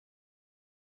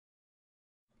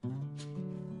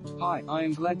Hi, I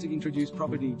am glad to introduce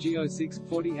property G06,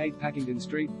 48 Pakington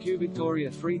Street, Kew, Victoria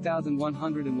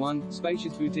 3101,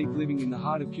 spacious boutique living in the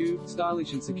heart of Kew,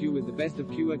 stylish and secure with the best of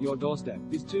Kew at your doorstep.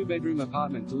 This two-bedroom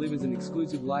apartment delivers an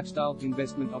exclusive lifestyle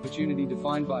investment opportunity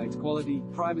defined by its quality,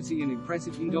 privacy and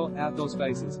impressive indoor-outdoor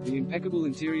spaces. The impeccable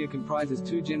interior comprises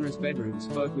two generous bedrooms,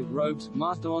 both with robes,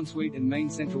 master ensuite and main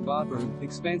central bathroom,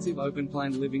 expansive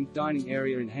open-plan living, dining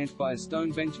area enhanced by a stone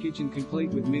bench kitchen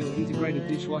complete with meal integrated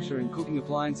dishwasher and cooking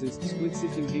appliances, split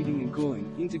system heating and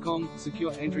cooling, intercom,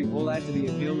 secure entry all add to the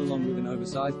appeal along with an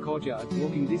oversized courtyard,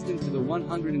 walking distance to the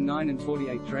 109 and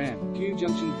 48 tram. Kew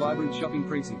Junction's vibrant shopping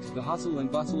precincts, the hustle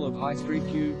and bustle of High Street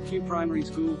Kew, Kew Primary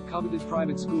School, coveted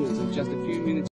private schools and just a few minutes